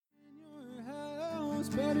knows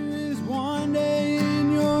better is one day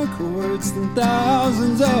in your courts than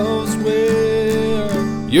thousands elsewhere.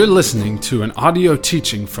 You're listening to an audio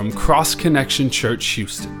teaching from Cross Connection Church,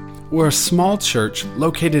 Houston. We're a small church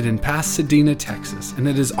located in Pasadena, Texas, and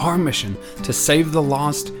it is our mission to save the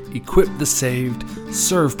lost, equip the saved,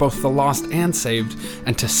 serve both the lost and saved,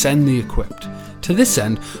 and to send the equipped. To this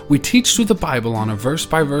end, we teach through the Bible on a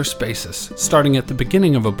verse-by-verse basis, starting at the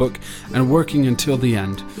beginning of a book and working until the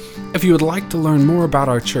end. If you would like to learn more about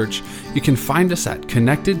our church, you can find us at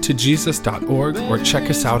connectedtojesus.org or check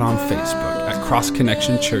us out on Facebook at Cross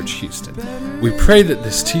Connection Church Houston. We pray that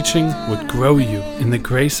this teaching would grow you in the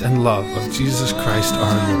grace and love of Jesus Christ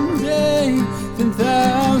our Lord. Than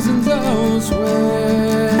thousands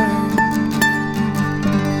elsewhere.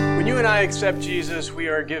 When you and I accept Jesus, we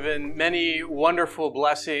are given many wonderful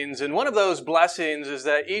blessings. And one of those blessings is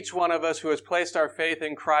that each one of us who has placed our faith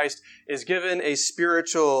in Christ is given a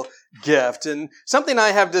spiritual gift. And something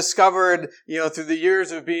I have discovered, through the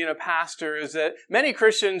years of being a pastor is that many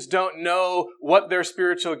Christians don't know what their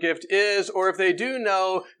spiritual gift is, or if they do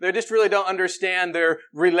know, they just really don't understand their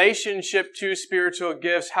relationship to spiritual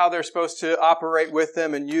gifts, how they're supposed to operate with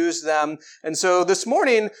them and use them. And so this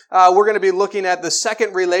morning, we're going to be looking at the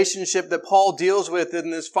second relationship that Paul deals with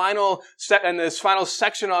in this final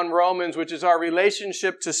section on Romans, which is our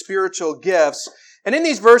relationship to spiritual gifts. And in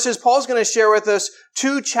these verses, Paul's going to share with us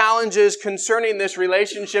two challenges concerning this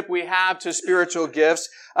relationship we have to spiritual gifts.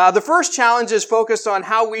 The first challenge is focused on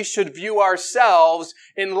how we should view ourselves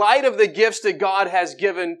in light of the gifts that God has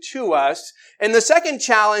given to us. And the second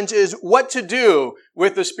challenge is what to do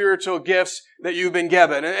with the spiritual gifts that you've been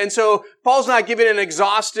given. And so Paul's not giving an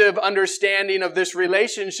exhaustive understanding of this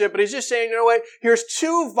relationship, but he's just saying, here's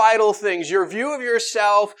two vital things, your view of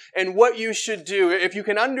yourself and what you should do. If you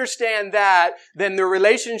can understand that, then the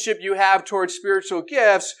relationship you have towards spiritual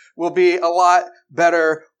gifts will be a lot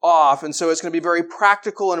better off. And so it's going to be very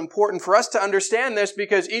practical and important for us to understand this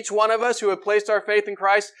because each one of us who have placed our faith in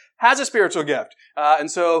Christ has a spiritual gift.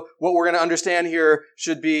 And so what we're going to understand here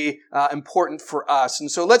should be important for us.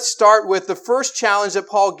 And so let's start with the first challenge that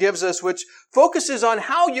Paul gives us, which focuses on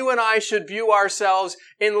how you and I should view ourselves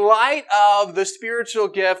in light of the spiritual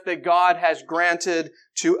gift that God has granted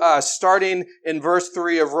to us. Starting in verse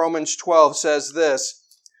 3 of Romans 12 says this,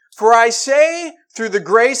 "For I say, through the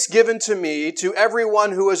grace given to me, to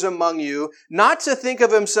everyone who is among you, not to think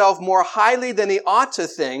of himself more highly than he ought to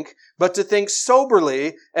think, but to think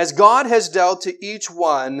soberly, as God has dealt to each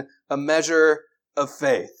one a measure of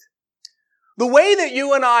faith." The way that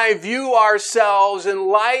you and I view ourselves in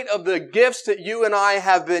light of the gifts that you and I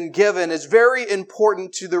have been given is very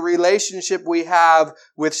important to the relationship we have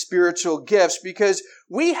with spiritual gifts because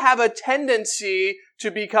we have a tendency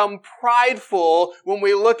to become prideful when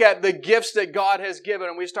we look at the gifts that God has given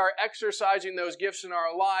and we start exercising those gifts in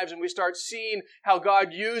our lives and we start seeing how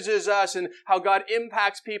God uses us and how God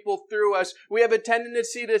impacts people through us. We have a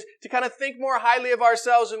tendency to kind of think more highly of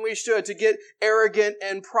ourselves than we should, to get arrogant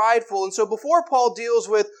and prideful. And so before Paul deals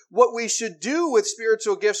with what we should do with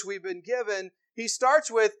spiritual gifts we've been given, he starts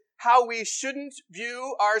with how we shouldn't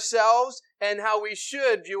view ourselves and how we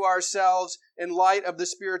should view ourselves in light of the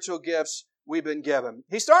spiritual gifts we've been given.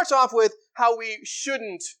 He starts off with how we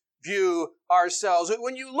shouldn't view ourselves.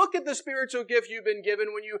 When you look at the spiritual gift you've been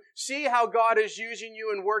given, when you see how God is using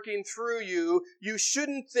you and working through you, you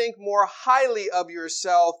shouldn't think more highly of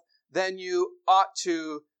yourself than you ought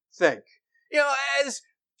to think. As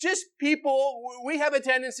just people, we have a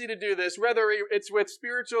tendency to do this, whether it's with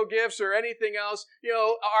spiritual gifts or anything else.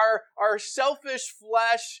 Our selfish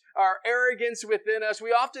flesh, our arrogance within us,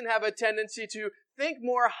 we often have a tendency to think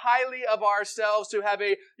more highly of ourselves, to have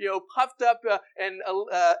a puffed up and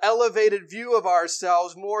elevated view of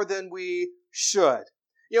ourselves more than we should.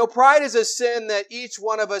 Pride is a sin that each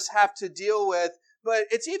one of us have to deal with. But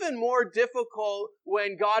it's even more difficult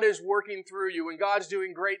when God is working through you, when God's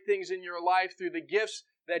doing great things in your life through the gifts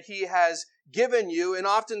that He has given you. And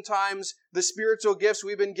oftentimes, the spiritual gifts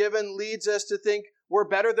we've been given leads us to think we're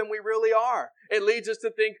better than we really are. It leads us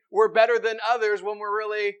to think we're better than others when we're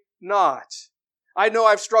really not. I know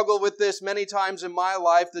I've struggled with this many times in my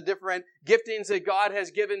life. The different giftings that God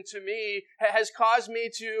has given to me has caused me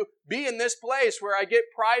to be in this place where I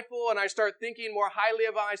get prideful and I start thinking more highly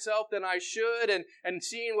of myself than I should and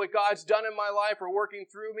seeing what God's done in my life or working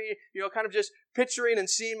through me, kind of just picturing and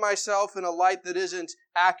seeing myself in a light that isn't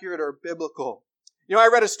accurate or biblical. I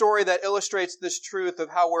read a story that illustrates this truth of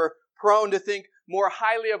how we're prone to think more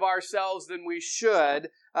highly of ourselves than we should.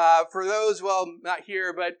 For those, not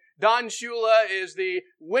here, but Don Shula is the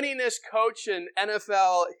winningest coach in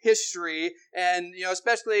NFL history. And,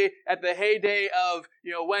 especially at the heyday of,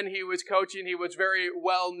 when he was coaching, he was very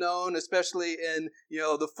well known, especially in,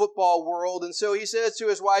 the football world. And so he says to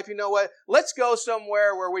his wife, you know what, let's go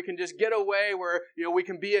somewhere where we can just get away, where, we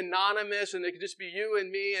can be anonymous and it can just be you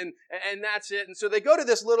and me and that's it. And so they go to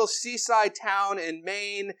this little seaside town in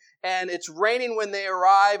Maine, and it's raining when they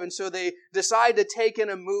arrive. And so they decide to take in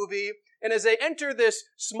a movie. And as they enter this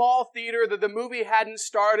small theater that the movie hadn't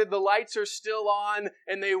started, the lights are still on,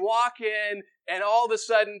 and they walk in, and all of a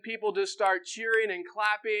sudden people just start cheering and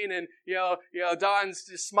clapping, and, Don's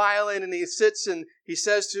just smiling, and he sits and he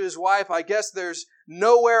says to his wife, I guess there's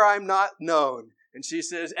nowhere I'm not known. And she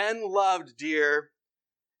says, and loved, dear.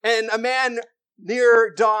 And a man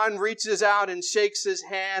near Don reaches out and shakes his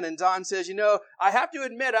hand, and Don says, I have to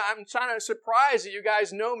admit, I'm kind of surprised that you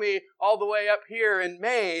guys know me all the way up here in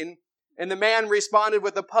Maine. And the man responded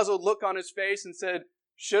with a puzzled look on his face and said,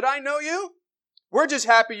 should I know you? We're just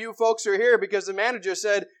happy you folks are here because the manager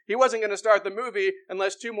said he wasn't going to start the movie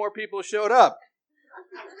unless 2 more people showed up.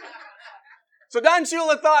 So Don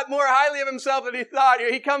Shula thought more highly of himself than he thought.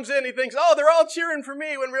 He comes in, he thinks, oh, they're all cheering for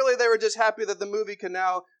me, when really they were just happy that the movie can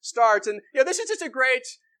now start. And this is just a great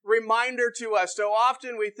reminder to us. So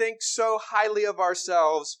often we think so highly of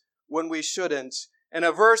ourselves when we shouldn't. And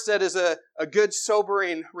a verse that is a good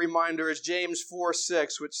sobering reminder is James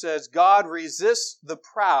 4:6, which says, God resists the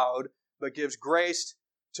proud, but gives grace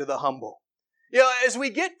to the humble. As we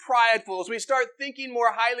get prideful, as we start thinking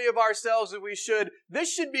more highly of ourselves than we should,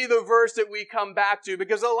 this should be the verse that we come back to,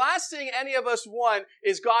 because the last thing any of us want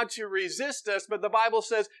is God to resist us, but the Bible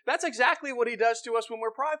says that's exactly what He does to us when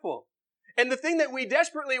we're prideful. And the thing that we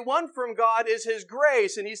desperately want from God is His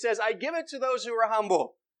grace, and He says, I give it to those who are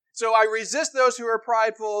humble. So I resist those who are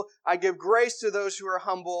prideful, I give grace to those who are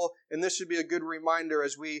humble, and this should be a good reminder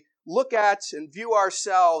as we look at and view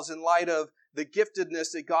ourselves in light of the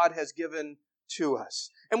giftedness that God has given to us.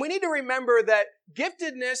 And we need to remember that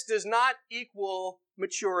giftedness does not equal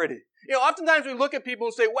maturity. Oftentimes we look at people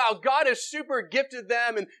and say, wow, God has super gifted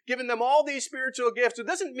them and given them all these spiritual gifts. It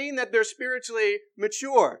doesn't mean that they're spiritually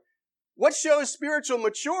mature. What shows spiritual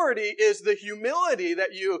maturity is the humility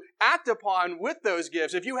that you act upon with those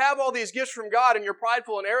gifts. If you have all these gifts from God and you're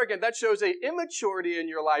prideful and arrogant, that shows an immaturity in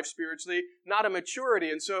your life spiritually, not a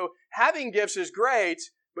maturity. And so having gifts is great,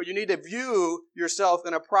 but you need to view yourself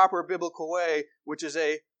in a proper biblical way, which is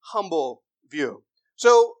a humble view.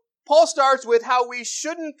 So Paul starts with how we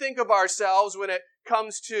shouldn't think of ourselves when it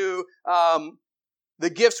comes to the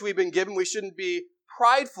gifts we've been given. We shouldn't be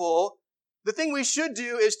prideful. The thing we should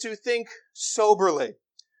do is to think soberly.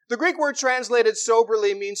 The Greek word translated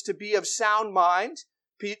soberly means to be of sound mind,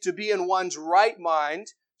 to be in one's right mind,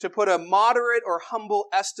 to put a moderate or humble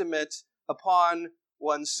estimate upon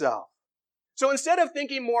oneself. So instead of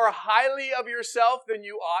thinking more highly of yourself than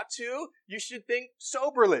you ought to, you should think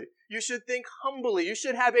soberly. You should think humbly. You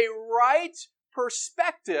should have a right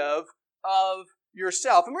perspective of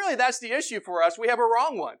yourself. And really, that's the issue for us. We have a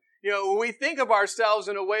wrong one. We think of ourselves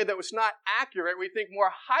in a way that was not accurate. We think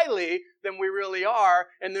more highly than we really are.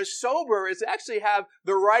 And the sober is to actually have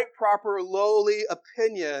the right, proper, lowly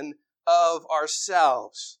opinion of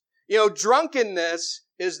ourselves. Drunkenness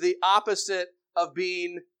is the opposite of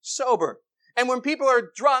being sober. And when people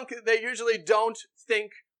are drunk, they usually don't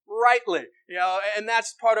think rightly, and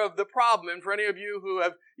that's part of the problem. And for any of you who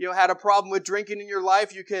have, had a problem with drinking in your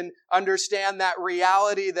life, you can understand that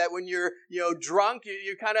reality that when you're, drunk,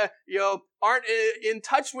 you kind of, aren't in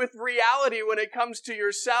touch with reality when it comes to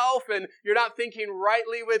yourself, and you're not thinking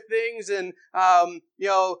rightly with things. And,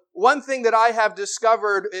 one thing that I have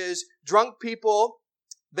discovered is drunk people,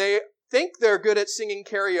 they think they're good at singing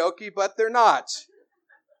karaoke, but they're not.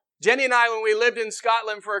 Jenny and I, when we lived in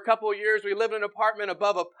Scotland for a couple of years, we lived in an apartment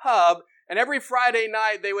above a pub, and every Friday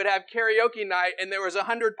night they would have karaoke night, and there was a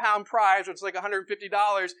 100-pound prize, which is like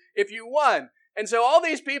 $150, if you won. And so all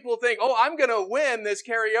these people think, oh, I'm going to win this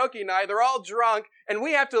karaoke night. They're all drunk, and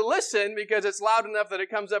we have to listen because it's loud enough that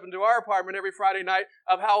it comes up into our apartment every Friday night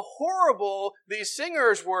of how horrible these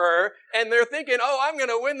singers were. And they're thinking, oh, I'm going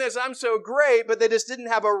to win this. I'm so great. But they just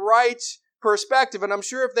didn't have a right perspective. And I'm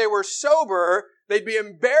sure if they were sober, they'd be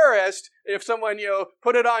embarrassed if someone,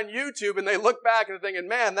 put it on YouTube and they look back and they're thinking,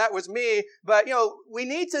 man, that was me. But, we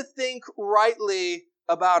need to think rightly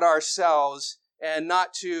about ourselves and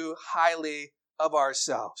not too highly of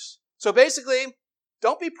ourselves. So basically,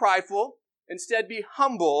 don't be prideful. Instead, be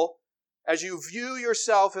humble as you view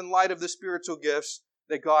yourself in light of the spiritual gifts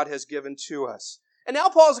that God has given to us. And now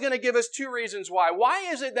Paul's going to give us two reasons why. Why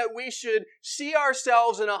is it that we should see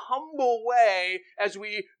ourselves in a humble way as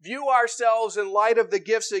we view ourselves in light of the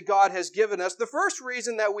gifts that God has given us? The first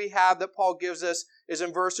reason that we have that Paul gives us is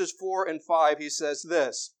in verses 4 and 5. He says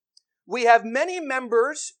this, "We have many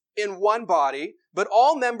members in one body, but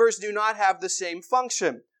all members do not have the same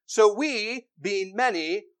function. So we, being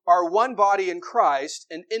many, are one body in Christ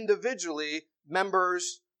and individually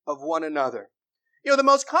members of one another." You know, the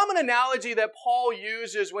most common analogy that Paul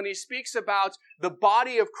uses when he speaks about the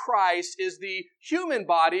body of Christ is the human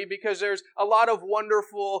body, because there's a lot of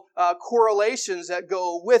wonderful correlations that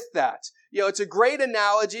go with that. You know, it's a great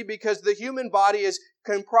analogy because the human body is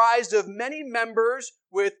comprised of many members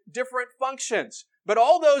with different functions. But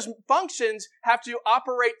all those functions have to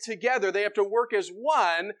operate together. They have to work as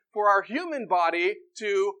one for our human body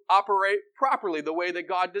to operate properly, the way that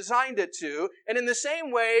God designed it to. And in the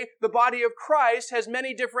same way, the body of Christ has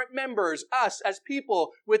many different members, us as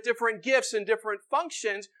people with different gifts and different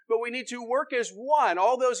functions, but we need to work as one.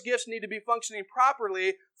 All those gifts need to be functioning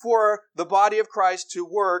properly for the body of Christ to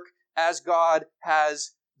work as God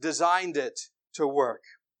has designed it to work.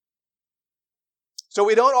 So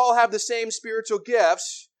we don't all have the same spiritual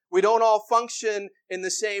gifts. We don't all function in the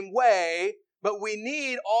same way, but we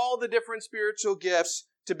need all the different spiritual gifts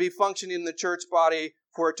to be functioning in the church body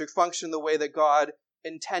for it to function the way that God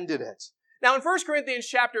intended it. Now in 1 Corinthians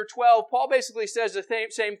chapter 12, Paul basically says the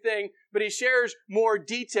same thing, but he shares more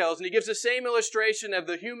details, and he gives the same illustration of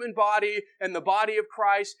the human body and the body of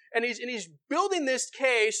Christ, and he's building this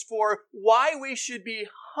case for why we should be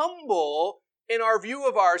humble in our view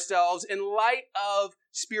of ourselves in light of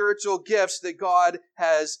spiritual gifts that God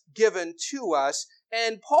has given to us.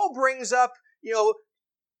 And Paul brings up,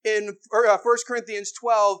 in 1 Corinthians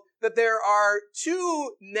 12, that there are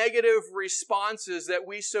two negative responses that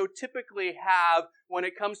we so typically have when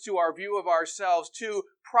it comes to our view of ourselves, two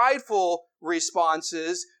prideful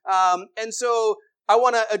responses. And so I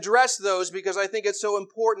want to address those because I think it's so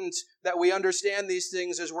important that we understand these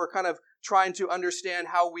things as we're kind of trying to understand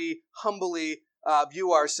how we humbly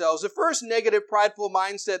view ourselves. The first negative prideful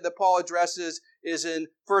mindset that Paul addresses is in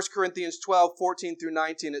 1 Corinthians 12, 14 through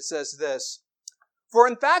 19. It says this, "For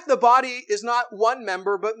in fact the body is not one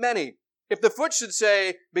member but many. If the foot should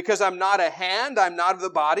say, 'Because I'm not a hand, I'm not of the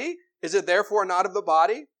body,' is it therefore not of the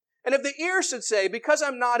body? And if the ear should say, 'Because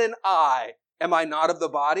I'm not an eye, am I not of the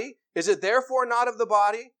body?' Is it therefore not of the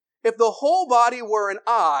body? If the whole body were an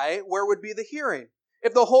eye, where would be the hearing?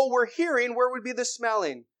 If the whole were hearing, where would be the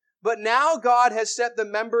smelling? But now God has set the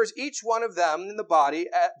members, each one of them in the body,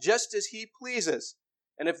 just as He pleases.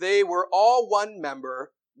 And if they were all one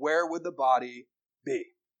member, where would the body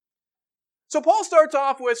be?" So Paul starts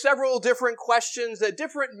off with several different questions that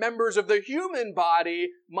different members of the human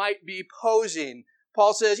body might be posing.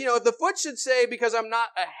 Paul says, if the foot should say, "Because I'm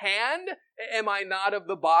not a hand, am I not of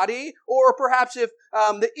the body?" Or perhaps if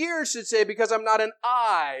the ear should say, "Because I'm not an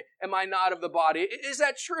eye, am I not of the body?" Is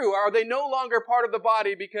that true? Are they no longer part of the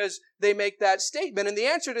body because they make that statement? And the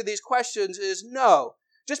answer to these questions is no.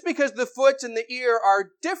 Just because the foot and the ear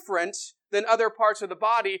are different than other parts of the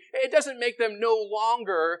body, it doesn't make them no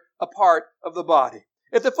longer a part of the body.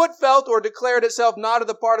 If the foot felt or declared itself not of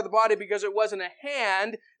the part of the body because it wasn't a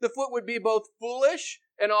hand, the foot would be both foolish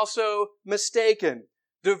and also mistaken.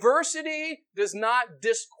 Diversity does not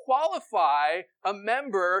disqualify a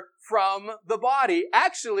member from the body.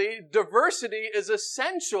 Actually, diversity is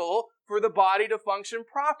essential for the body to function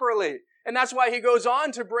properly. And that's why he goes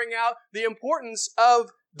on to bring out the importance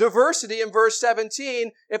of diversity in verse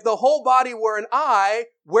 17. If the whole body were an eye,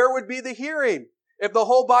 where would be the hearing? If the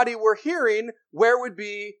whole body were hearing, where would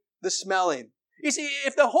be the smelling? You see,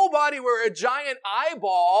 if the whole body were a giant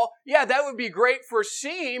eyeball, that would be great for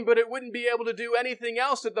seeing, but it wouldn't be able to do anything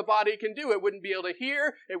else that the body can do. It wouldn't be able to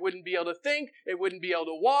hear, it wouldn't be able to think, it wouldn't be able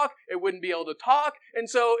to walk, it wouldn't be able to talk. And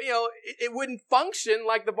so, it wouldn't function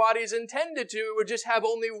like the body's intended to. It would just have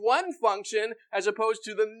only one function as opposed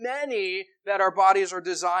to the many that our bodies are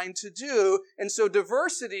designed to do. And so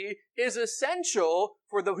diversity is essential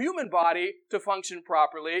for the human body to function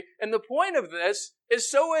properly. And the point of this is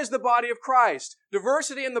so is the body of Christ.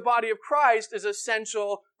 Diversity in the body of Christ is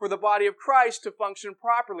essential for the body of Christ to function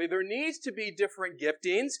properly. There needs to be different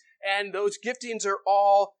giftings, and those giftings are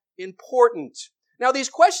all important. Now, these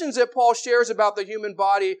questions that Paul shares about the human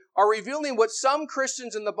body are revealing what some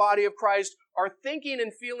Christians in the body of Christ are thinking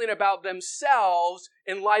and feeling about themselves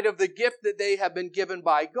in light of the gift that they have been given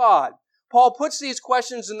by God. Paul puts these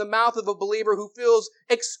questions in the mouth of a believer who feels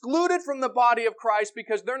excluded from the body of Christ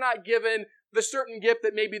because they're not given the certain gift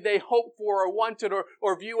that maybe they hoped for or wanted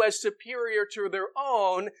or view as superior to their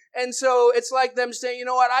own. And so it's like them saying, you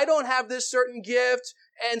know what, I don't have this certain gift,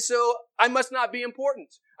 and so I must not be important.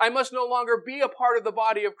 I must no longer be a part of the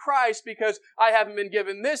body of Christ because I haven't been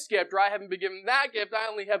given this gift or I haven't been given that gift. I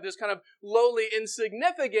only have this kind of lowly,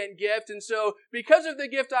 insignificant gift. And so because of the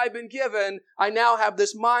gift I've been given, I now have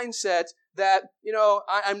this mindset that,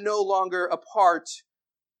 I'm no longer a part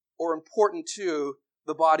or important to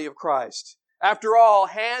the body of Christ. After all,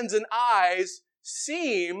 hands and eyes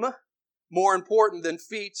seem more important than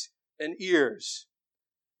feet and ears.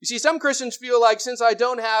 You see, some Christians feel like since I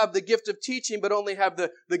don't have the gift of teaching but only have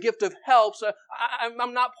the gift of help, so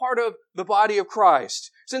I'm not part of the body of Christ.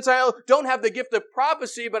 Since I don't have the gift of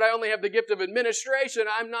prophecy but I only have the gift of administration,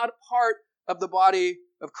 I'm not part of the body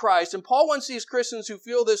of Christ. And Paul wants these Christians who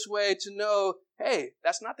feel this way to know, hey,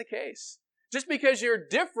 that's not the case. Just because you're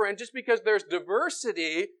different, just because there's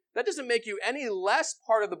diversity, that doesn't make you any less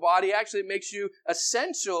part of the body. Actually, it makes you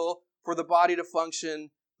essential for the body to function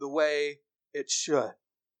the way it should.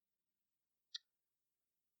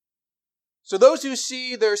 So those who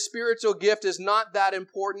see their spiritual gift as not that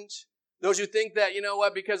important, those who think that,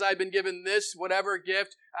 because I've been given this, whatever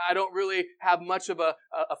gift, I don't really have much of a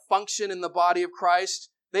function in the body of Christ,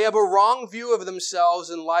 they have a wrong view of themselves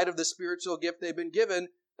in light of the spiritual gift they've been given.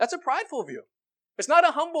 That's a prideful view. It's not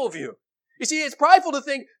a humble view. You see, it's prideful to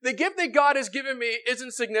think the gift that God has given me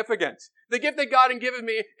isn't significant. The gift that God has given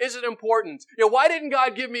me isn't important. Why didn't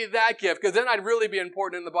God give me that gift? Because then I'd really be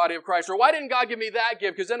important in the body of Christ. Or why didn't God give me that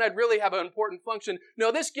gift? Because then I'd really have an important function.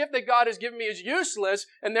 No, this gift that God has given me is useless,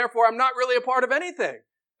 and therefore I'm not really a part of anything.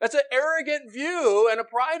 That's an arrogant view and a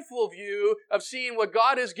prideful view of seeing what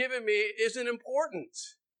God has given me isn't important.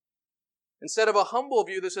 Instead of a humble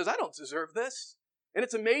view that says, I don't deserve this. And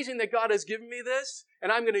it's amazing that God has given me this,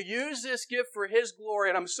 and I'm going to use this gift for His glory,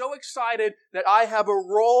 and I'm so excited that I have a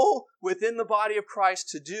role within the body of Christ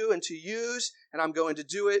to do and to use, and I'm going to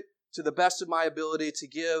do it to the best of my ability to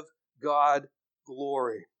give God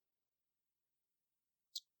glory.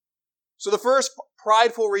 So the first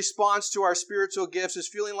prideful response to our spiritual gifts is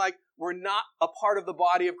feeling like we're not a part of the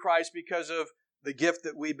body of Christ because of the gift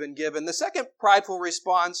that we've been given. The second prideful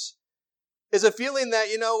response is a feeling that,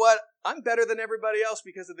 I'm better than everybody else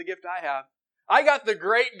because of the gift I have. I got the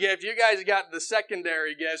great gift. You guys got the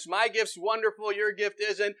secondary gifts. My gift's wonderful. Your gift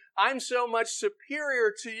isn't. I'm so much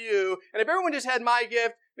superior to you. And if everyone just had my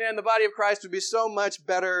gift, man, the body of Christ would be so much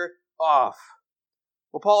better off.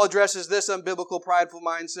 Well, Paul addresses this unbiblical prideful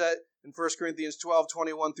mindset in 1 Corinthians 12,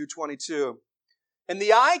 21 through 22. And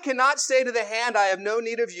the eye cannot say to the hand, I have no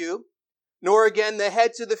need of you, nor again the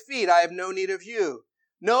head to the feet, I have no need of you.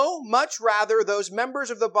 No, much rather, those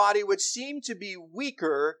members of the body which seem to be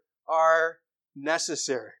weaker are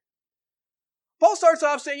necessary. Paul starts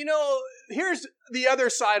off saying, here's the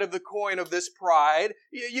other side of the coin of this pride.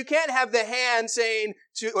 You can't have the hand saying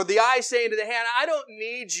or the eye saying to the hand, I don't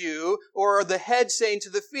need you, or the head saying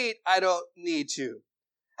to the feet, I don't need you.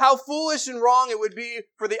 How foolish and wrong it would be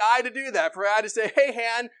for the eye to do that, for the eye to say, hey,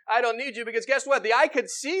 hand, I don't need you, because guess what? The eye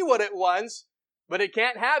could see what it wants, but it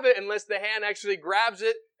can't have it unless the hand actually grabs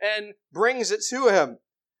it and brings it to him.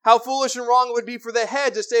 How foolish and wrong it would be for the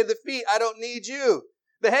head to say to the feet, I don't need you.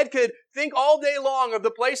 The head could think all day long of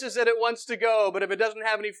the places that it wants to go, but if it doesn't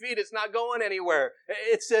have any feet, it's not going anywhere.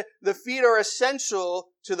 The feet are essential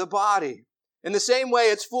to the body. In the same way,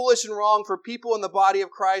 it's foolish and wrong for people in the body of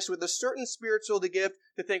Christ with a certain spiritual gift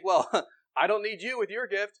to think, well, I don't need you with your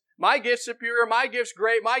gift. My gift's superior, my gift's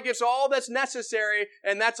great, my gift's all that's necessary,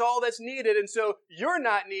 and that's all that's needed. And so you're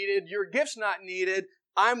not needed, your gift's not needed.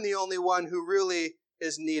 I'm the only one who really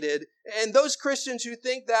is needed. And those Christians who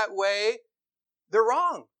think that way, they're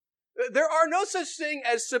wrong. There are no such thing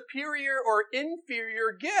as superior or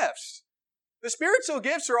inferior gifts. The spiritual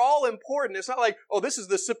gifts are all important. It's not like, this is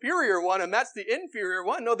the superior one and that's the inferior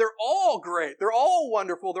one. No, they're all great. They're all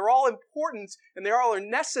wonderful. They're all important and they all are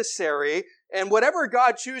necessary. And whatever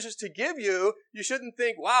God chooses to give you, you shouldn't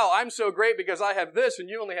think, wow, I'm so great because I have this and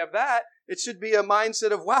you only have that. It should be a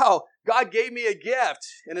mindset of, wow, God gave me a gift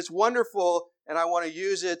and it's wonderful and I want to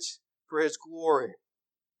use it for His glory.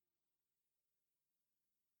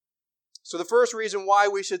 So the first reason why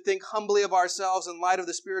we should think humbly of ourselves in light of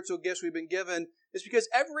the spiritual gifts we've been given is because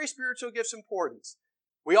every spiritual gift's important.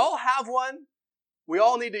 We all have one. We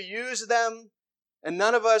all need to use them. And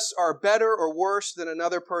none of us are better or worse than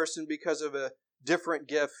another person because of a different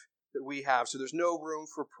gift that we have. So there's no room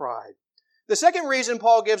for pride. The second reason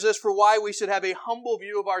Paul gives us for why we should have a humble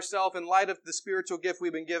view of ourselves in light of the spiritual gift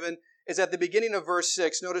we've been given is at the beginning of verse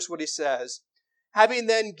 6. Notice what he says. Having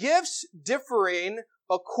then gifts differing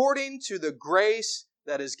according to the grace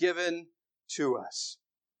that is given to us.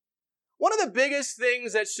 One of the biggest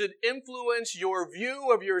things that should influence your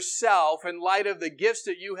view of yourself in light of the gifts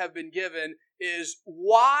that you have been given is,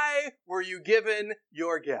 why were you given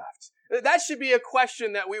your gift? That should be a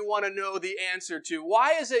question that we want to know the answer to.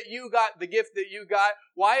 Why is it you got the gift that you got?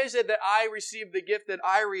 Why is it that I received the gift that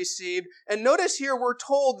I received? And notice here we're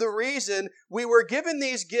told the reason we were given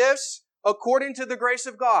these gifts according to the grace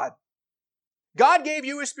of God. God gave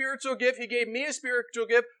you a spiritual gift. He gave me a spiritual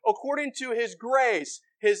gift according to His grace,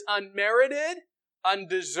 His unmerited,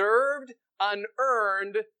 undeserved,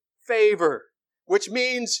 unearned favor. Which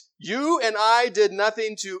means you and I did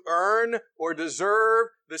nothing to earn or deserve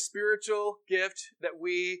the spiritual gift that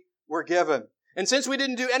we were given. And since we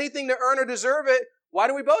didn't do anything to earn or deserve it, why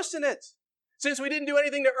do we boast in it? Since we didn't do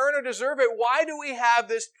anything to earn or deserve it, why do we have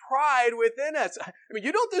this pride within us? I mean,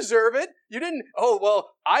 you don't deserve it. You didn't, oh,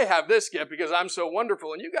 well, I have this gift because I'm so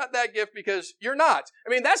wonderful, and you got that gift because you're not.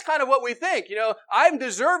 I mean, that's kind of what we think. You know, I'm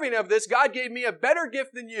deserving of this. God gave me a better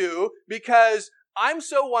gift than you because I'm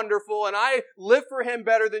so wonderful and I live for Him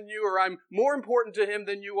better than you, or I'm more important to Him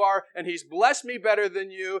than you are, and He's blessed me better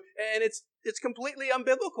than you. And it's completely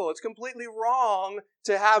unbiblical. It's completely wrong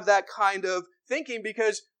to have that kind of thinking,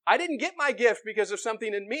 because I didn't get my gift because of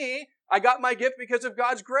something in me. I got my gift because of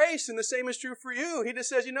God's grace, and the same is true for you. He just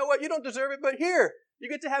says, you know what? You don't deserve it, but here, you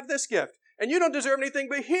get to have this gift. And you don't deserve anything,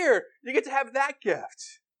 but here, you get to have that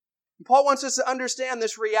gift. And Paul wants us to understand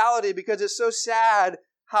this reality, because it's so sad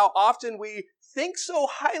how often we think so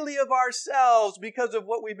highly of ourselves because of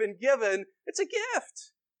what we've been given. It's a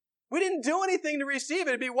gift. We didn't do anything to receive it.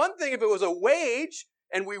 It'd be one thing if it was a wage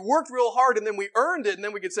and we worked real hard and then we earned it, and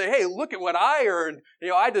then we could say, hey, look at what I earned. You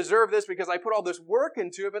know, I deserve this because I put all this work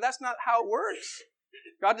into it, but that's not how it works.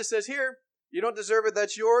 God just says, here, you don't deserve it,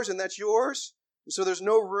 that's yours, and that's yours. And so there's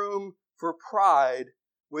no room for pride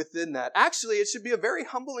within that. Actually, it should be a very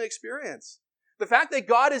humbling experience. The fact that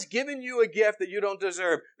God has given you a gift that you don't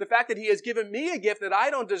deserve, the fact that He has given me a gift that I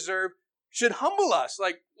don't deserve, should humble us.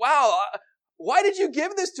 Like, wow, why did you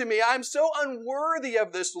give this to me? I'm so unworthy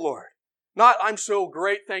of this, Lord. Not, I'm so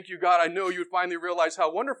great, thank you, God, I know you'd finally realize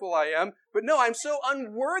how wonderful I am. But no, I'm so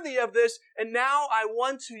unworthy of this, and now I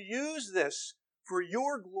want to use this for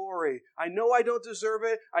your glory. I know I don't deserve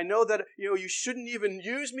it. I know that, you shouldn't even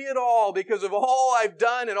use me at all because of all I've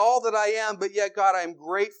done and all that I am. But yet, God, I'm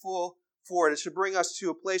grateful for it. It should bring us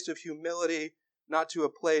to a place of humility, not to a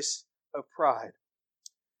place of pride.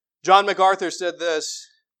 John MacArthur said this: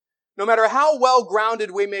 no matter how well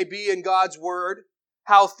grounded we may be in God's Word,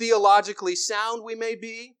 how theologically sound we may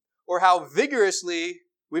be, or how vigorously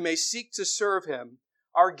we may seek to serve Him,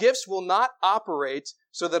 our gifts will not operate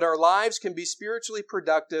so that our lives can be spiritually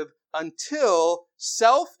productive until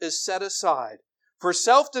self is set aside. For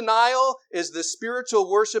self-denial is the spiritual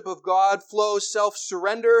worship of God, flows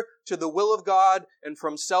self-surrender to the will of God, and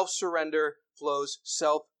from self-surrender flows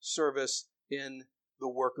self-service in the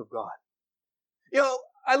work of God.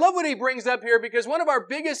 I love what he brings up here, because one of our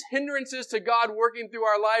biggest hindrances to God working through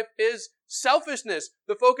our life is selfishness,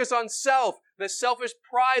 the focus on self, the selfish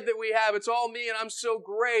pride that we have. It's all me and I'm so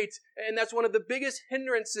great. And that's one of the biggest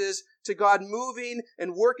hindrances to God moving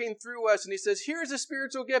and working through us. And He says, here's a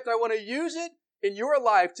spiritual gift. I want to use it in your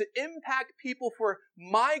life to impact people for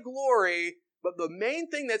my glory. But the main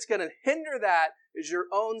thing that's going to hinder that is your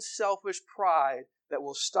own selfish pride that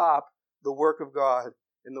will stop the work of God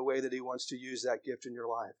in the way that He wants to use that gift in your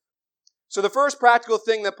life. So the first practical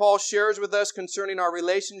thing that Paul shares with us concerning our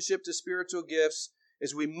relationship to spiritual gifts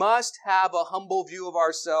is we must have a humble view of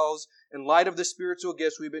ourselves in light of the spiritual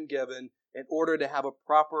gifts we've been given in order to have a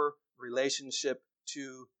proper relationship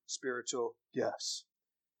to spiritual gifts.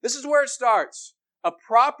 This is where it starts. A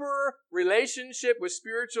proper relationship with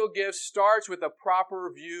spiritual gifts starts with a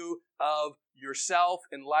proper view of yourself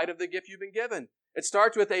in light of the gift you've been given. It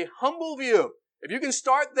starts with a humble view. If you can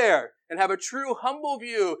start there and have a true humble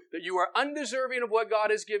view that you are undeserving of what God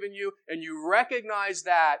has given you, and you recognize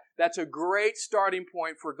that, that's a great starting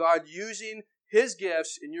point for God using His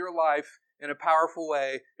gifts in your life in a powerful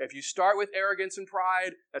way. If you start with arrogance and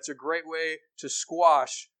pride, that's a great way to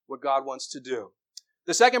squash what God wants to do.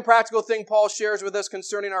 The second practical thing Paul shares with us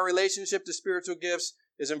concerning our relationship to spiritual gifts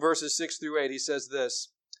is in verses 6 through 8. He says this: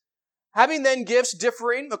 having then gifts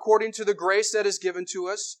differing according to the grace that is given to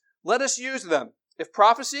us, let us use them. If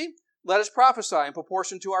prophecy, let us prophesy in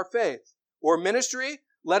proportion to our faith. Or ministry,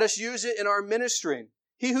 let us use it in our ministering.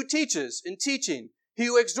 He who teaches, in teaching. He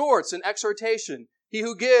who exhorts, in exhortation. He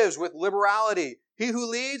who gives, with liberality. He who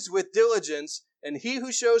leads, with diligence. And he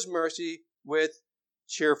who shows mercy, with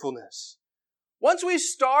cheerfulness. Once we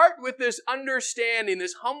start with this understanding,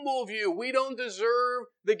 this humble view, we don't deserve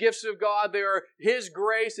the gifts of God. They are His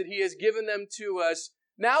grace that He has given them to us.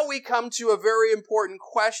 Now we come to a very important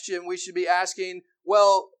question we should be asking,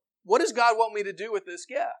 well, what does God want me to do with this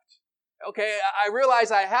gift? Okay, I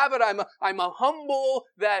realize I have it. I'm humble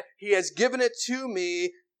that He has given it to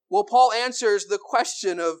me. Well, Paul answers the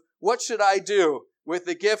question of what should I do with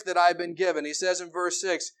the gift that I've been given? He says in verse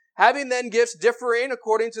 6, having then gifts differing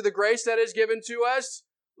according to the grace that is given to us,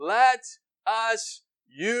 let us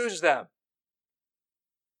use them.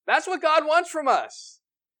 That's what God wants from us.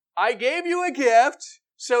 I gave you a gift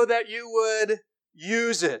so that you would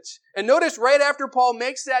use it. And notice right after Paul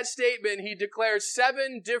makes that statement, he declares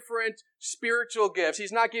 7 different spiritual gifts.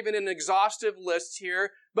 He's not giving an exhaustive list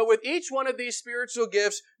here, but with each one of these spiritual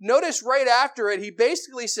gifts, notice right after it, he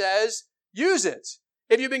basically says, use it.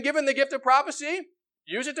 If you've been given the gift of prophecy,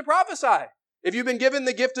 use it to prophesy. If you've been given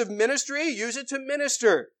the gift of ministry, use it to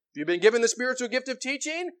minister. If you've been given the spiritual gift of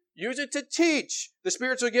teaching, use it to teach. The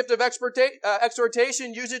spiritual gift of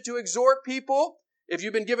exhortation, use it to exhort people. If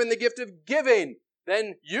you've been given the gift of giving,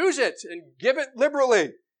 then use it and give it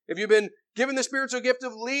liberally. If you've been given the spiritual gift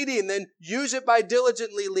of leading, then use it by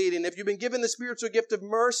diligently leading. If you've been given the spiritual gift of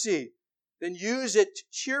mercy, then use it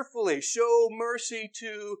cheerfully. Show mercy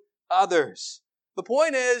to others. The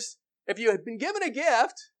point is, if you have been given a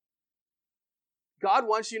gift, God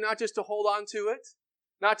wants you not just to hold on to it,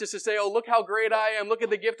 not just to say, oh, look how great I am, look at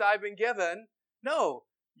the gift I've been given. No,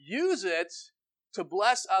 use it to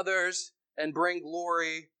bless others and bring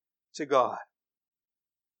glory to God.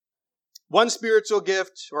 Our spiritual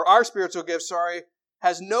gift,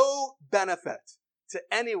 has no benefit to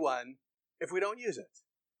anyone if we don't use it.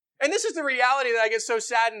 And this is the reality that I get so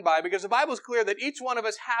saddened by, because the Bible is clear that each one of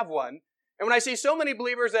us have one. And when I see so many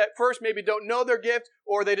believers that first maybe don't know their gift,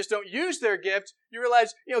 or they just don't use their gift, you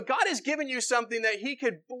realize, God has given you something that He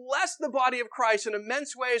could bless the body of Christ in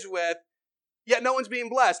immense ways with, yet no one's being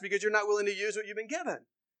blessed because you're not willing to use what you've been given.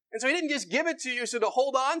 And so He didn't just give it to you so to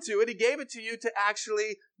hold on to it. He gave it to you to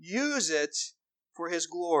actually use it for His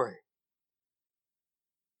glory.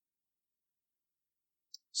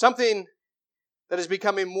 Something that is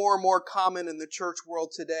becoming more and more common in the church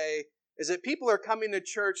world today is that people are coming to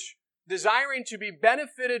church desiring to be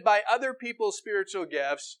benefited by other people's spiritual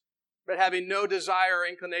gifts, but having no desire or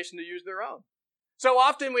inclination to use their own. So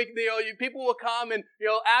often people will come and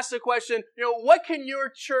ask the question, what can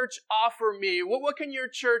your church offer me? What can your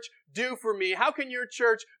church do for me? How can your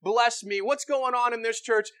church bless me? What's going on in this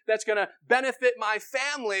church that's going to benefit my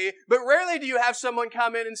family? But rarely do you have someone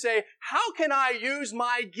come in and say, how can I use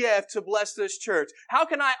my gift to bless this church? How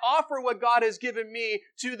can I offer what God has given me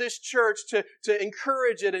to this church to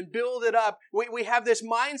encourage it and build it up? We have this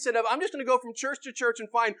mindset of, I'm just going to go from church to church and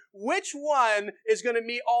find which one is going to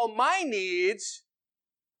meet all my needs,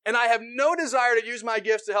 and I have no desire to use my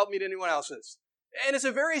gifts to help meet anyone else's. And it's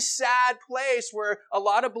a very sad place where a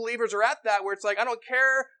lot of believers are at that, where it's like, I don't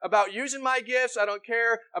care about using my gifts. I don't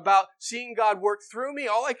care about seeing God work through me.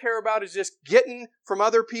 All I care about is just getting from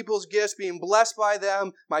other people's gifts, being blessed by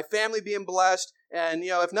them, my family being blessed. And,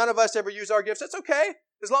 if none of us ever use our gifts, that's okay.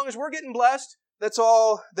 As long as we're getting blessed, that's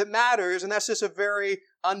all that matters. And that's just a very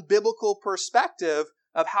unbiblical perspective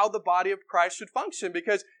of how the body of Christ should function.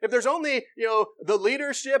 Because if there's only, the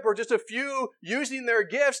leadership or just a few using their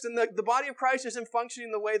gifts, then the body of Christ isn't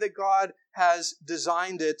functioning the way that God has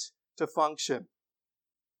designed it to function.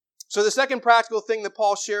 So the second practical thing that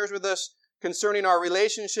Paul shares with us concerning our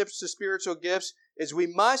relationships to spiritual gifts is we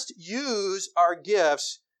must use our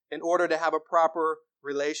gifts in order to have a proper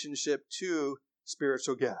relationship to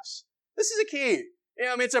spiritual gifts. This is a key.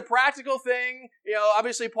 It's a practical thing.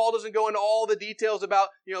 Obviously Paul doesn't go into all the details about,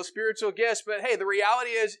 spiritual gifts, but hey, the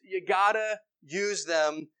reality is you gotta use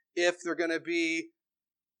them if they're going to be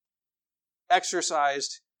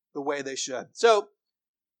exercised the way they should. So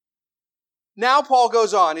now Paul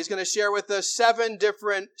goes on. He's going to share with us 7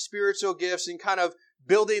 different spiritual gifts and kind of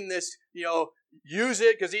building this, use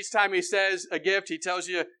it, because each time he says a gift, he tells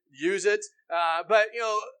you use it. But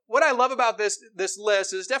what I love about this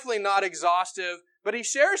list is definitely not exhaustive, but he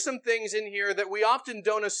shares some things in here that we often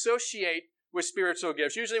don't associate with spiritual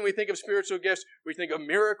gifts. Usually when we think of spiritual gifts, we think of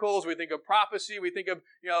miracles, we think of prophecy, we think of,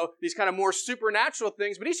 these kind of more supernatural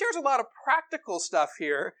things, but he shares a lot of practical stuff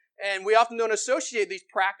here, and we often don't associate these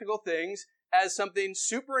practical things as something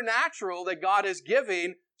supernatural that God is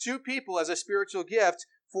giving to people as a spiritual gift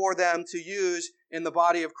for them to use in the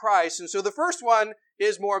body of Christ. And so the first one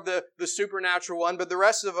is more of the supernatural one, but the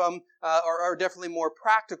rest of them are definitely more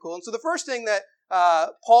practical. And so the first thing that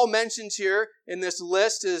Paul mentions here in this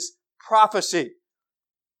list is prophecy.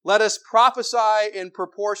 Let us prophesy in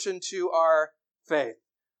proportion to our faith.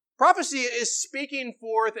 Prophecy is speaking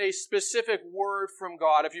forth a specific word from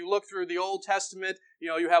God. If you look through the Old Testament,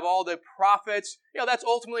 you have all the prophets. That's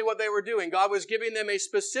ultimately what they were doing. God was giving them a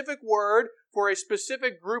specific word for a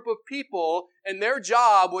specific group of people, and their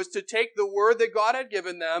job was to take the word that God had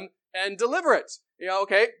given them and deliver it.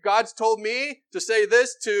 God's told me to say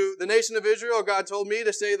this to the nation of Israel, or God told me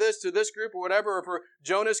to say this to this group or whatever. Or for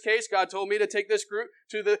Jonah's case, God told me to take this group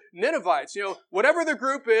to the Ninevites. Whatever the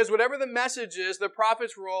group is, whatever the message is, the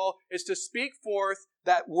prophet's role is to speak forth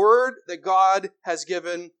that word that God has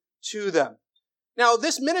given to them. Now,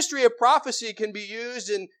 this ministry of prophecy can be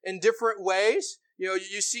used in different ways.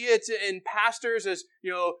 You see it in pastors as,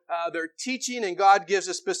 they're teaching and God gives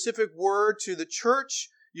a specific word to the church.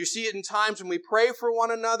 You see it in times when we pray for one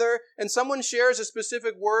another and someone shares a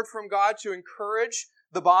specific word from God to encourage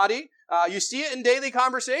the body. You see it in daily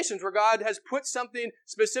conversations where God has put something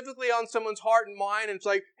specifically on someone's heart and mind, and it's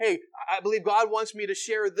like, hey, I believe God wants me to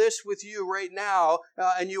share this with you right now,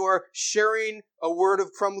 and you are sharing a word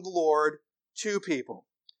from the Lord to people.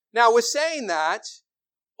 Now, with saying that,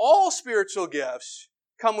 all spiritual gifts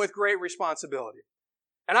come with great responsibility.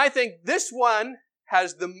 And I think this one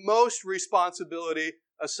has the most responsibility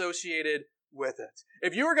associated with it.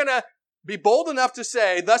 If you were going to be bold enough to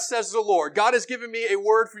say, thus says the Lord, God has given me a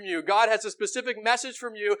word from you. God has a specific message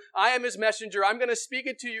from you. I am his messenger. I'm going to speak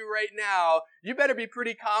it to you right now. You better be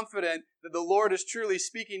pretty confident that the Lord is truly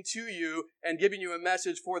speaking to you and giving you a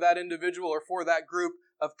message for that individual or for that group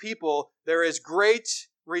of people. There is great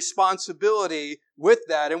responsibility with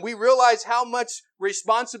that. And we realize how much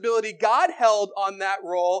responsibility God held on that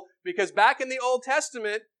role, because back in the Old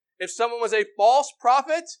Testament, if someone was a false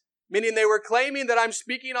prophet, meaning they were claiming that I'm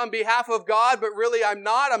speaking on behalf of God, but really I'm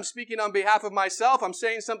not, I'm speaking on behalf of myself, I'm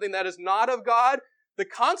saying something that is not of God, the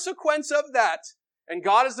consequence of that, and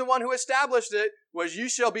God is the one who established it, was you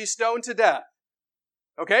shall be stoned to death.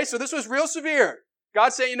 Okay, so this was real severe.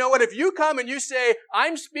 God's saying, you know what, if you come and you say,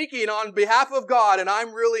 I'm speaking on behalf of God and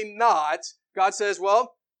I'm really not, God says,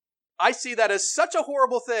 well, I see that as such a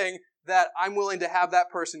horrible thing that I'm willing to have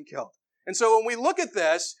that person killed. And so when we look at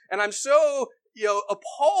this, and I'm so,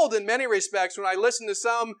 appalled in many respects when I listen to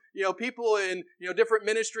some, people in, different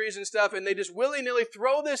ministries and stuff, and they just willy-nilly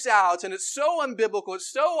throw this out, and it's so unbiblical,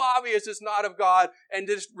 it's so obvious it's not of God, and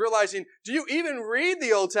just realizing, do you even read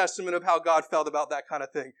the Old Testament of how God felt about that kind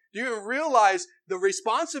of thing? Do you even realize the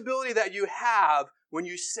responsibility that you have when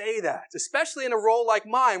you say that, especially in a role like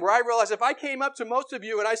mine, where I realize if I came up to most of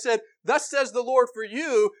you and I said, thus says the Lord for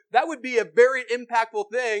you, that would be a very impactful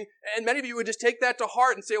thing. And many of you would just take that to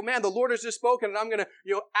heart and say, oh man, the Lord has just spoken and I'm going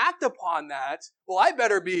to, act upon that. Well, I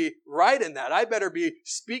better be right in that. I better be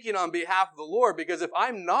speaking on behalf of the Lord, because if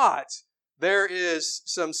I'm not, there is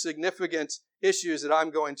some significant issues that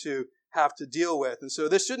I'm going to have to deal with. And so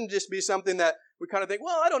this shouldn't just be something that we kind of think,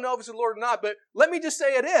 well, I don't know if it's the Lord or not, but let me just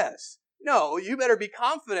say it is. No, you better be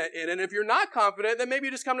confident in it. And if you're not confident, then maybe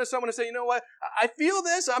you just come to someone and say, you know what, I feel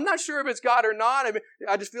this. I'm not sure if it's God or not.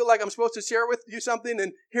 I just feel like I'm supposed to share with you something,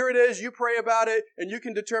 and here it is. You pray about it, and you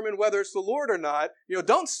can determine whether it's the Lord or not.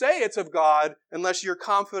 Don't say it's of God unless you're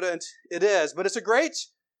confident it is. But it's a great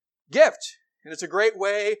gift, and it's a great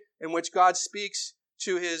way in which God speaks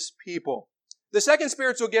to his people. The second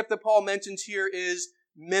spiritual gift that Paul mentions here is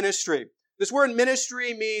ministry. This word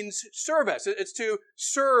ministry means service. It's to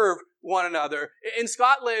serve one another. In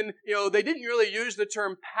Scotland, they didn't really use the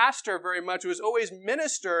term pastor very much. It was always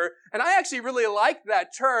minister. And I actually really like that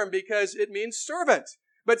term because it means servant.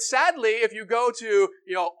 But sadly, if you go to,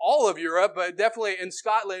 all of Europe, but definitely in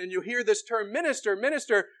Scotland, and you hear this term minister,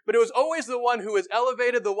 but it was always the one who was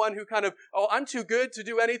elevated, the one who kind of, I'm too good to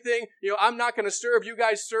do anything. I'm not going to serve. You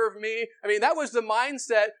guys serve me. That was the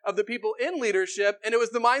mindset of the people in leadership. And it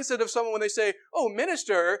was the mindset of someone when they say, oh,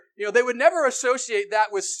 minister, they would never associate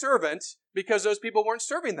that with servant because those people weren't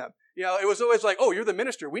serving them. It was always like, oh, you're the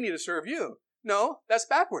minister. We need to serve you. No, that's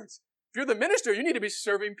backwards. If you're the minister, you need to be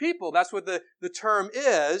serving people. That's what the term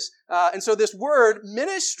is. And so this word,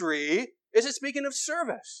 ministry, is it speaking of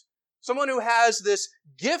service? Someone who has this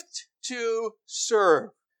gift to serve.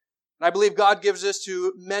 And I believe God gives this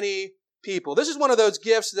to many people. This is one of those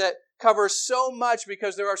gifts that covers so much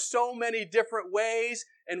because there are so many different ways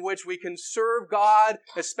in which we can serve God,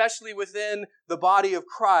 especially within the body of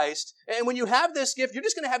Christ. And when you have this gift, you're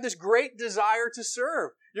just going to have this great desire to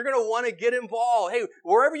serve. You're going to want to get involved. Hey,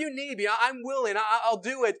 wherever you need me, I'm willing. I'll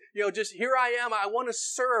do it. Just here I am. I want to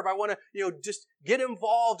serve. I want to, just get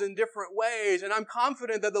involved in different ways. And I'm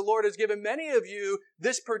confident that the Lord has given many of you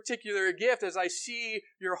this particular gift as I see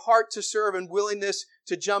your heart to serve and willingness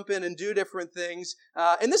to jump in and do different things.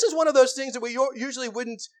 And this is one of those things that we usually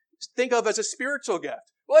wouldn't think of as a spiritual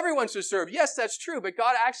gift. Well, everyone should serve. Yes, that's true. But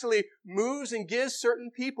God actually moves and gives certain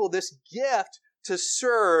people this gift to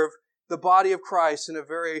serve the body of Christ in a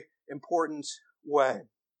very important way.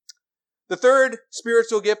 The third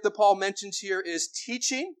spiritual gift that Paul mentions here is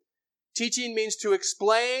teaching. Teaching means to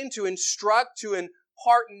explain, to instruct, to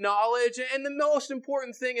impart knowledge. And the most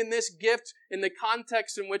important thing in this gift, in the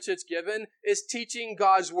context in which it's given, is teaching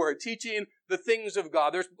God's Word, teaching the things of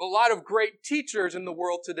God. There's a lot of great teachers in the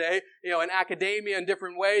world today, in academia in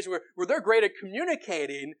different ways, where they're great at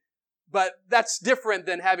communicating, but that's different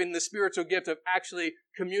than having the spiritual gift of actually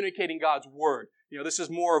communicating God's Word. This is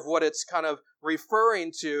more of what it's kind of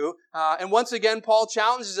referring to. And once again, Paul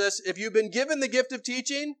challenges us, if you've been given the gift of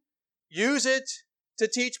teaching, use it to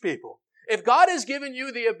teach people. If God has given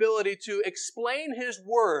you the ability to explain His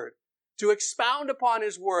Word, to expound upon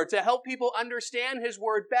His Word, to help people understand His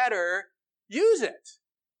Word better, use it.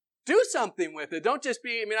 Do something with it. Don't just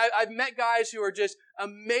be, I've met guys who are just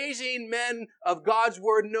amazing men of God's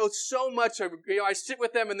Word, know so much. I sit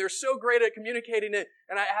with them and they're so great at communicating it.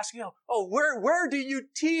 And I ask, where do you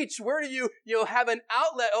teach? Where do you have an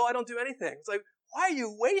outlet? Oh, I don't do anything. It's like, why are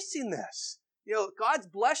you wasting this? God's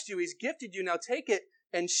blessed you. He's gifted you. Now take it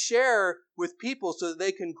and share with people so that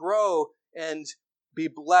they can grow and be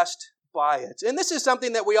blessed by it. And this is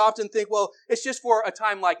something that we often think, well, it's just for a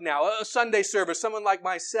time like now, a Sunday service, someone like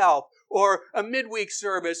myself, or a midweek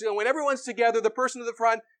service. When everyone's together, the person at the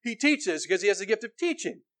front, he teaches because he has the gift of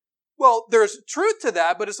teaching. Well, there's truth to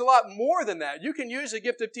that, but it's a lot more than that. You can use the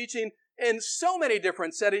gift of teaching in so many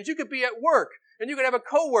different settings. You could be at work, and you could have a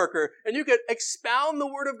coworker, and you could expound the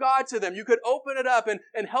Word of God to them. You could open it up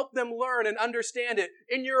and help them learn and understand it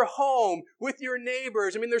in your home, with your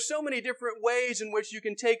neighbors. There's so many different ways in which you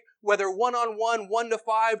can take, whether 1-on-1,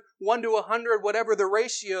 1-to-5, 1-to-100, whatever the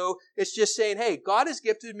ratio. It's just saying, hey, God has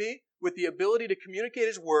gifted me with the ability to communicate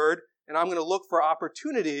His Word, and I'm going to look for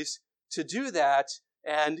opportunities to do that.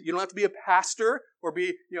 And you don't have to be a pastor or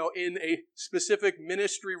be, in a specific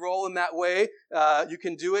ministry role in that way. You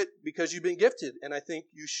can do it because you've been gifted, and I think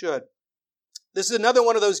you should. This is another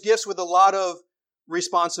one of those gifts with a lot of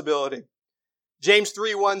responsibility. James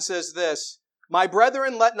 3:1 says this, "My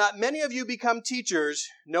brethren, let not many of you become teachers,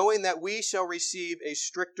 knowing that we shall receive a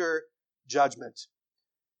stricter judgment."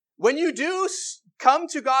 When you do come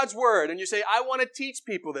to God's Word and you say, I want to teach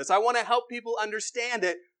people this, I want to help people understand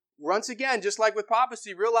it, once again, just like with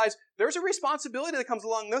prophecy, realize there's a responsibility that comes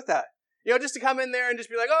along with that. Just to come in there and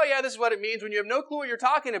just be like, oh yeah, this is what it means, when you have no clue what you're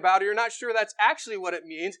talking about, or you're not sure that's actually what it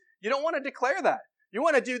means, you don't want to declare that. You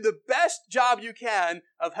want to do the best job you can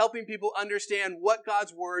of helping people understand what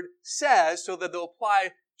God's Word says so that they'll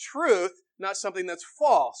apply truth, not something that's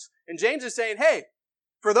false. And James is saying, hey,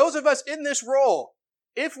 for those of us in this role,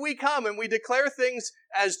 if we come and we declare things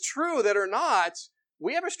as true that are not,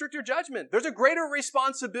 we have a stricter judgment. There's a greater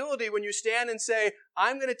responsibility when you stand and say,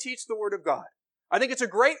 I'm going to teach the Word of God. I think it's a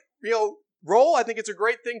great, role. I think it's a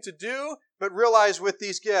great thing to do, but realize with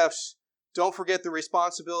these gifts, don't forget the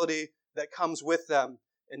responsibility that comes with them,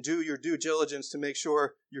 and do your due diligence to make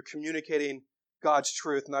sure you're communicating God's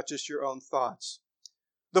truth, not just your own thoughts.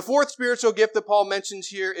 The fourth spiritual gift that Paul mentions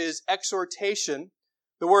here is exhortation.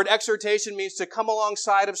 The word exhortation means to come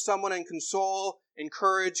alongside of someone and console,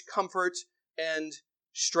 encourage, comfort, and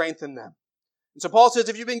strengthen them. And so Paul says,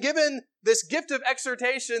 if you've been given this gift of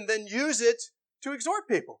exhortation, then use it to exhort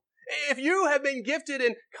people. If you have been gifted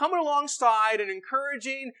in coming alongside and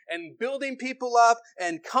encouraging and building people up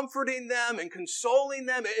and comforting them and consoling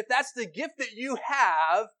them, if that's the gift that you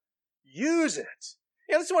have, use it.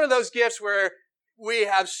 This is one of those gifts where we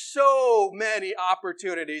have so many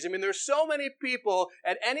opportunities. There's so many people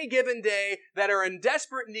at any given day that are in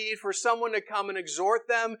desperate need for someone to come and exhort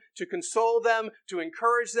them, to console them, to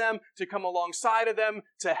encourage them, to come alongside of them,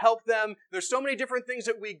 to help them. There's so many different things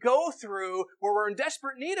that we go through where we're in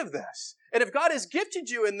desperate need of this. And if God has gifted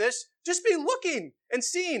you in this, just be looking and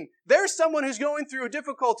seeing. There's someone who's going through a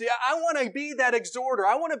difficulty. I want to be that exhorter.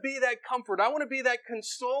 I want to be that comfort. I want to be that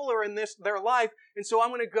consoler in their life. And so I'm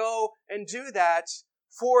going to go and do that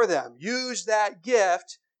for them. Use that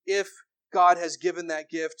gift if God has given that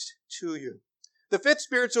gift to you. The fifth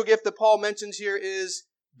spiritual gift that Paul mentions here is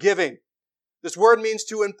giving. This word means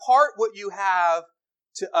to impart what you have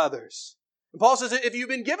to others. And Paul says that if you've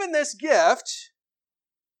been given this gift,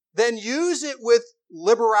 then use it with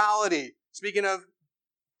liberality. Speaking of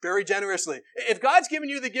very generously. If God's given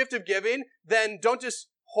you the gift of giving, then don't just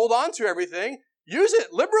hold on to everything. Use it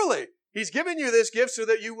liberally. He's given you this gift so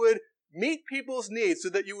that you would meet people's needs, so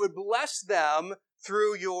that you would bless them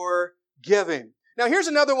through your giving. Now, here's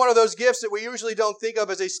another one of those gifts that we usually don't think of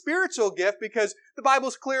as a spiritual gift, because the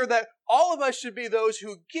Bible's clear that all of us should be those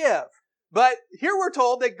who give. But here we're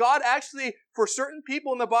told that God actually, for certain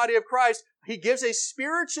people in the body of Christ, He gives a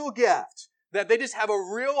spiritual gift, that they just have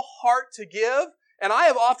a real heart to give. And I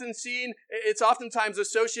have often seen, it's oftentimes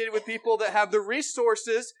associated with people that have the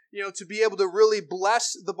resources, to be able to really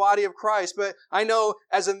bless the body of Christ. But I know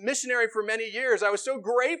as a missionary for many years, I was so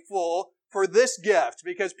grateful for this gift,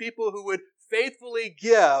 because people who would faithfully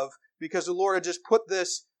give, because the Lord had just put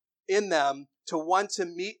this in them to want to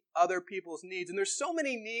meet other people's needs. And there's so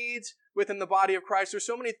many needs within the body of Christ. There's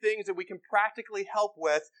so many things that we can practically help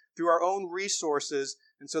with through our own resources.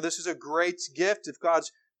 And so this is a great gift if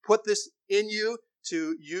God's put this in you,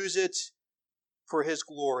 to use it for His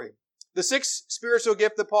glory. The sixth spiritual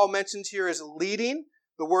gift that Paul mentions here is leading.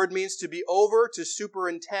 The word means to be over, to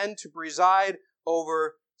superintend, to preside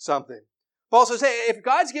over something. Paul says, hey, if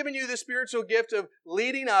God's given you the spiritual gift of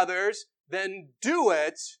leading others, then do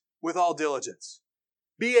it with all diligence.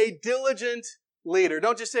 Be a diligent leader.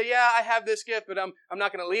 Don't just say, yeah, I have this gift, but I'm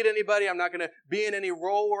not going to lead anybody. I'm not going to be in any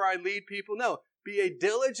role where I lead people. No, be a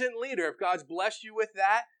diligent leader. If God's blessed you with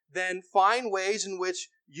that, then find ways in which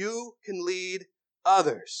you can lead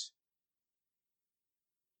others.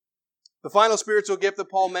 The final spiritual gift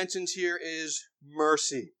that Paul mentions here is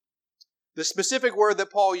mercy. The specific word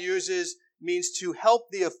that Paul uses means to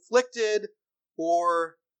help the afflicted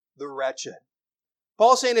or the wretched.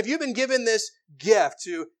 Paul's saying if you've been given this gift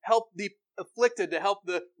to help the afflicted, to help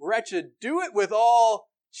the wretched, do it with all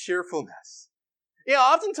cheerfulness.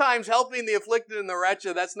 Oftentimes helping the afflicted and the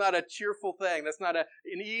wretched, that's not a cheerful thing. That's not an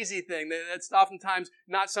easy thing. That's oftentimes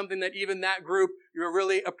not something that even that group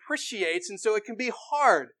really appreciates. And so it can be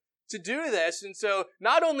hard to do this. And so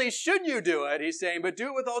not only should you do it, he's saying, but do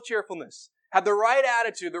it with all cheerfulness. Have the right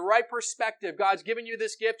attitude, the right perspective. God's given you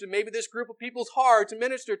this gift, and maybe this group of people's hard to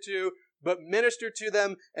minister to, but minister to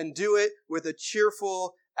them and do it with a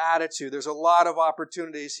cheerful attitude. There's a lot of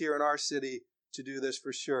opportunities here in our city to do this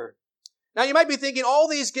for sure. Now, you might be thinking, all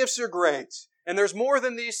these gifts are great, and there's more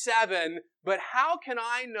than these 7, but how can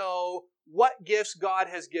I know what gifts God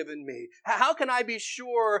has given me? How can I be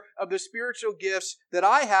sure of the spiritual gifts that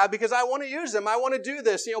I have, because I want to use them? I want to do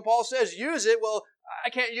this. Paul says, use it. Well, I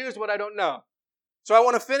can't use what I don't know. So I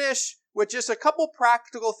want to finish with just a couple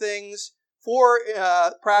practical things, 4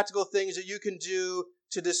 practical things that you can do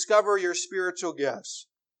to discover your spiritual gifts.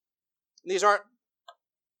 These are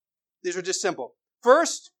just simple.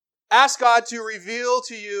 First, ask God to reveal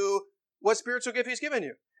to you what spiritual gift He's given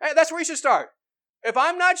you. That's where you should start. If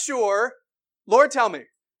I'm not sure, Lord, tell me.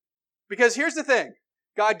 Because here's the thing.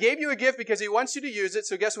 God gave you a gift because He wants you to use it,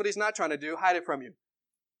 so guess what He's not trying to do? Hide it from you.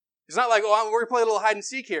 It's not like, we're going to play a little hide and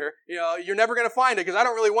seek here. You're never going to find it because I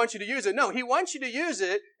don't really want you to use it. No, He wants you to use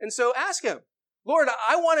it, and so ask Him. Lord,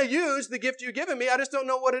 I want to use the gift you've given me. I just don't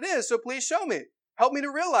know what it is, so please show me. Help me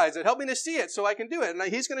to realize it. Help me to see it so I can do it. And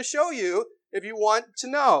He's going to show you if you want to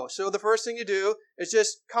know. So the first thing you do is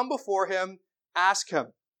just come before Him, ask Him.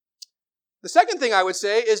 The second thing I would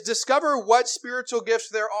say is discover what spiritual gifts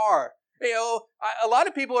there are. A lot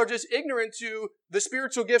of people are just ignorant to the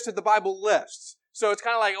spiritual gifts that the Bible lists. So it's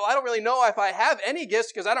kind of like, I don't really know if I have any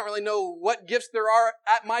gifts because I don't really know what gifts there are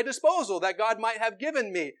at my disposal that God might have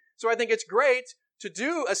given me. So I think it's great to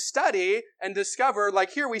do a study and discover,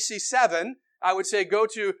 like here we see 7. I would say go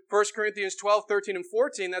to 1 Corinthians 12, 13, and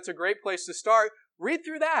 14. That's a great place to start. Read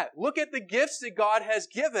through that. Look at the gifts that God has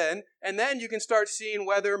given, and then you can start seeing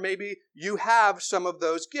whether maybe you have some of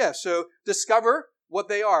those gifts. So discover what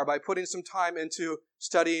they are by putting some time into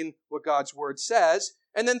studying what God's Word says.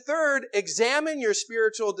 And then third, examine your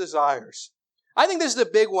spiritual desires. I think this is a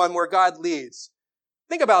big one where God leads.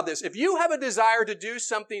 Think about this. If you have a desire to do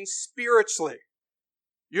something spiritually,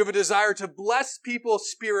 you have a desire to bless people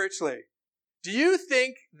spiritually, do you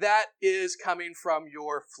think that is coming from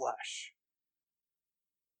your flesh?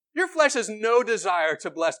 Your flesh has no desire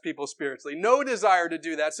to bless people spiritually, no desire to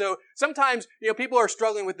do that. So sometimes, people are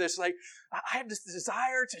struggling with this, like, I have this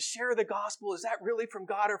desire to share the gospel. Is that really from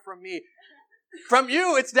God or from me? From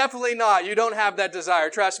you, it's definitely not. You don't have that desire.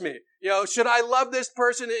 Trust me. Should I love this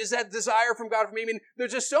person? Is that desire from God for me? I mean,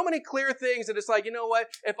 there's just so many clear things that it's like, you know what?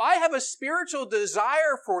 If I have a spiritual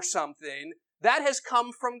desire for something, that has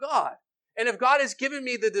come from God. And if God has given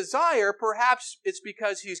me the desire, perhaps it's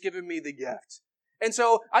because He's given me the gift. And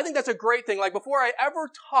so I think that's a great thing. Like before I ever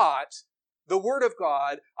taught the Word of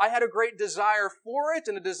God, I had a great desire for it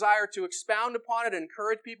and a desire to expound upon it and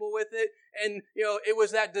encourage people with it. And, it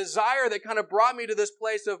was that desire that kind of brought me to this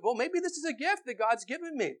place of, well, maybe this is a gift that God's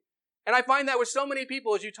given me. And I find that with so many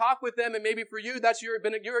people, as you talk with them, and maybe for you, that's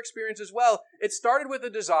been your experience as well. It started with a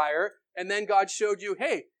desire, and then God showed you,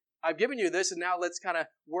 hey, I've given you this, and now let's kind of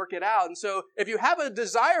work it out. And so if you have a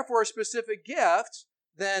desire for a specific gift,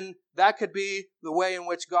 then that could be the way in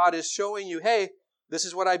which God is showing you, hey, this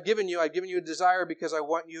is what I've given you. I've given you a desire because I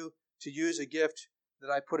want you to use a gift that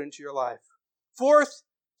I put into your life. Fourth,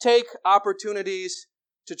 take opportunities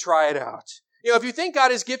to try it out. If you think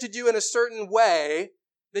God has gifted you in a certain way,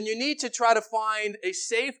 then you need to try to find a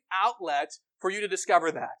safe outlet for you to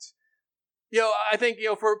discover that. I think,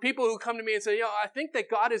 for people who come to me and say, I think that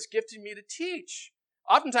God has gifted me to teach.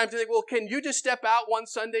 Oftentimes they think, well, can you just step out one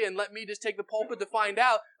Sunday and let me just take the pulpit to find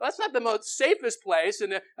out? Well, that's not the most safest place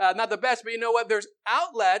and not the best, but you know what? There's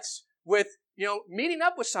outlets with, meeting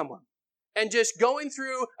up with someone and just going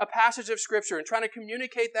through a passage of Scripture and trying to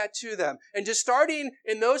communicate that to them and just starting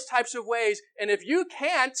in those types of ways. And if you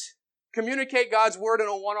can't communicate God's Word on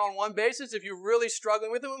a one-on-one basis, if you're really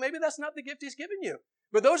struggling with it, well, maybe that's not the gift He's given you.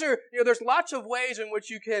 But those are, there's lots of ways in which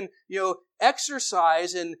you can,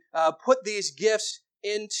 exercise and put these gifts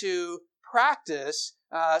into practice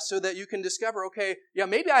so that you can discover, okay,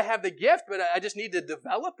 maybe I have the gift, but I just need to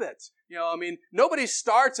develop it. Nobody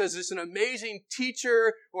starts as just an amazing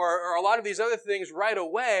teacher or a lot of these other things right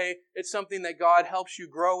away. It's something that God helps you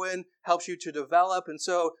grow in, helps you to develop. And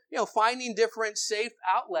so, finding different safe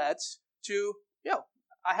outlets to,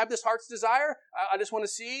 I have this heart's desire. I just want to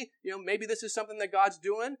see, maybe this is something that God's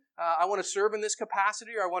doing. I want to serve in this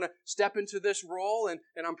capacity, or I want to step into this role, and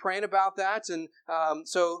I'm praying about that. And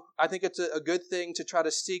so I think it's a good thing to try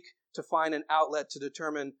to seek to find an outlet to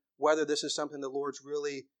determine whether this is something the Lord's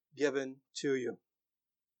really given to you.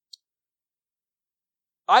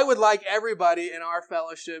 I would like everybody in our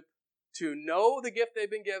fellowship to know the gift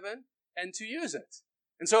they've been given and to use it.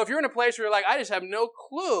 And so if you're in a place where you're like, I just have no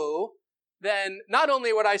clue, then not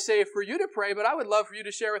only would I say for you to pray, but I would love for you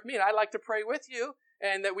to share with me. And I'd like to pray with you,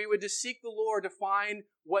 and that we would just seek the Lord to find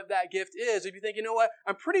what that gift is. If you think,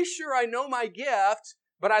 I'm pretty sure I know my gift,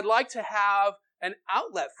 but I'd like to have an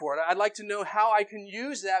outlet for it. I'd like to know how I can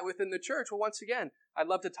use that within the church. Well, once again, I'd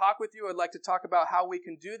love to talk with you. I'd like to talk about how we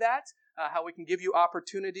can do that, how we can give you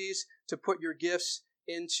opportunities to put your gifts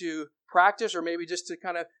into practice, or maybe just to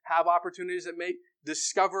kind of have opportunities that may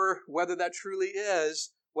discover whether that truly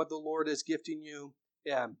is what the Lord is gifting you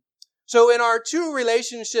in. So in our 2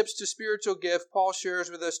 relationships to spiritual gift, Paul shares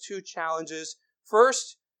with us 2 challenges.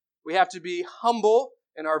 First, we have to be humble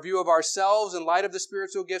in our view of ourselves in light of the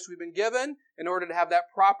spiritual gifts we've been given in order to have that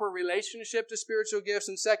proper relationship to spiritual gifts.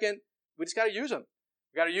 And second, we just got to use them.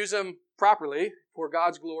 We got to use them properly for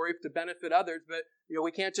God's glory to benefit others, but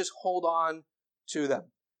we can't just hold on to them.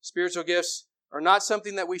 Spiritual gifts are not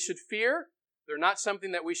something that we should fear. They're not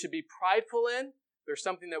something that we should be prideful in. They're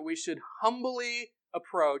something that we should humbly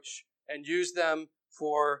approach and use them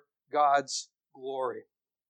for God's glory.